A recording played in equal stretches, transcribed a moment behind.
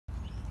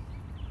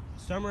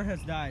Summer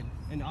has died,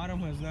 and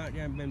autumn has not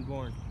yet been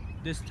born.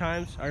 This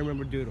times I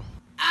remember Doodle.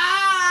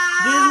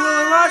 This is Will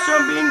and Rasha,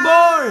 I'm being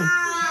born!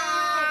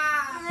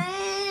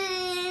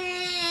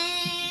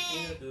 You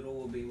know Doodle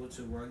will be able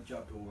to work,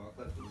 jump, and walk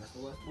like the rest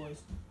of us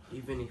boys?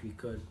 Even if he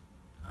could,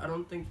 I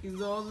don't think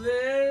he's all there.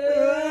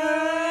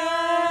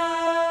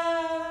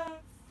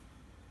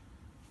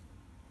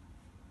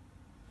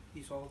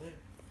 He's all there.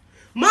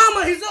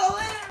 Mama, he's all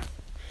there!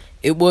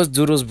 It was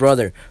Doodle's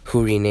brother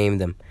who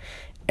renamed him.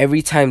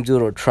 Every time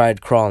Doodle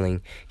tried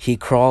crawling, he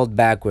crawled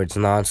backwards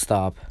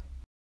non-stop.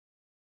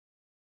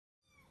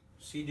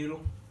 See,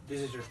 Doodle?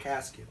 This is your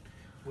casket.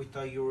 We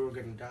thought you were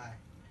gonna die.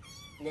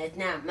 That's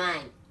not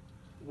mine.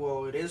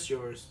 Well, it is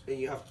yours, and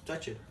you have to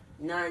touch it.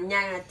 No, I'm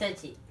not gonna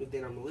touch it. But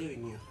then I'm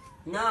leaving you.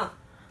 No.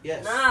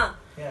 Yes. No.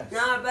 Yes.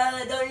 No,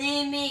 brother, don't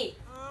leave me.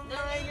 Oh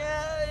my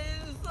God,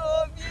 it's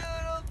so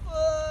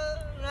beautiful.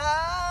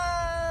 Ah!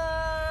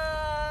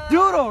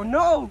 Doodle,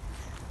 no!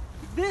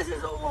 This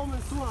is a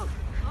woman's swamp.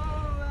 Oh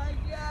my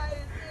God,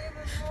 it's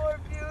even more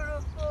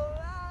beautiful.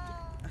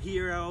 Ah!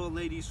 Here at Old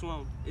Lady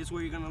Swamp is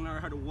where you're gonna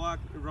learn how to walk,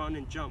 run,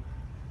 and jump.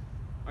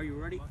 Are you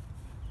ready?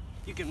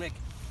 You can make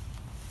it.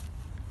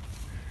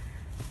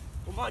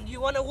 Come on, do you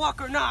want to walk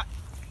or not?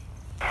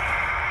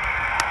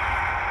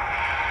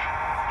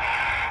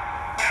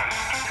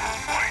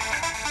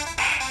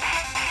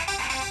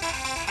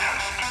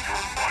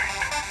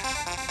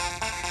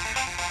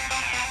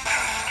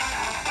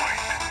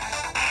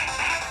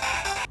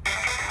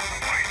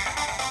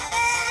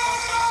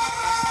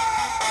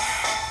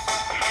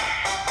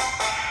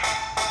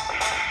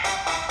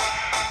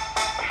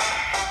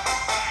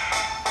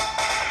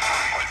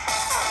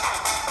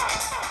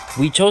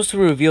 We chose to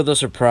reveal the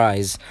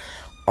surprise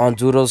on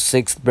Doodle's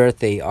 6th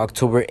birthday,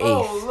 October 8th.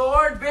 Oh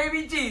Lord,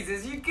 baby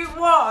Jesus, you can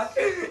walk.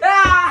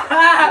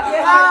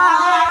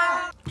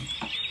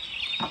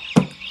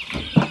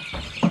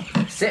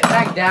 Sit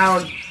back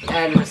down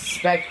and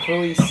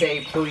respectfully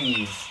say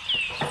please.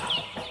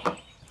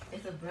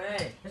 It's a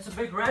bird. It's a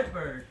big red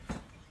bird.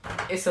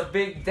 It's a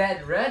big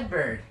dead red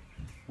bird.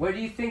 Where do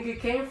you think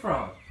it came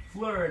from?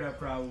 Florida,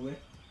 probably.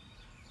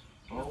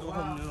 Oh, Go wow.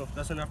 home, Doodle.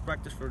 That's enough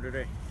practice for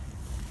today.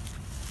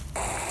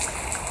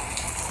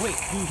 Wait,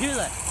 do you hear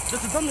that?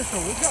 That's a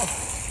thunderstorm. Let's go.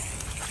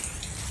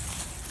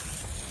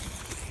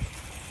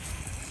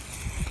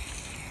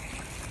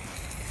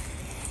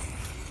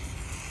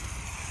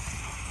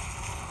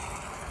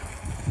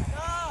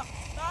 No,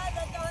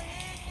 Father, don't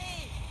leave me.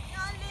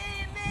 Don't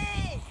leave me.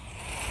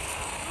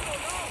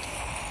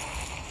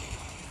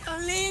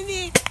 Don't leave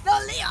me.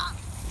 Don't leave me.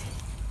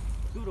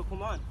 Doodle,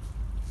 come on.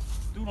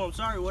 Doodle, I'm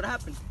sorry. What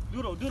happened?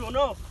 Doodle, Doodle,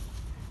 no.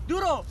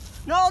 Doodle!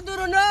 No,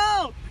 Doodle,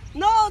 no!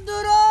 No,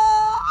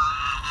 Doodle!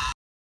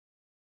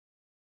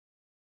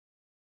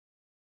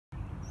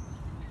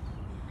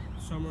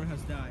 Summer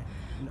has died,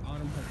 and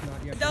autumn has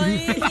not yet. Don't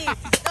leave me.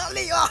 Don't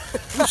leave me.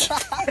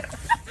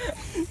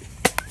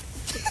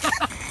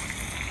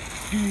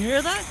 Do you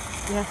hear that?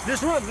 Yeah.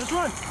 Let's run, let's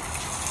run!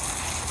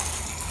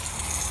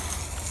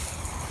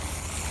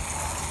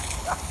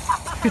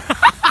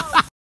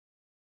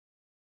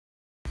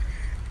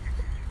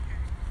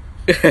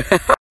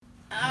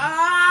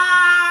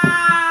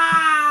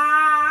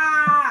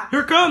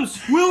 Here comes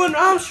Will and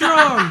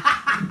Armstrong!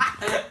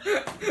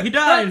 He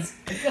died!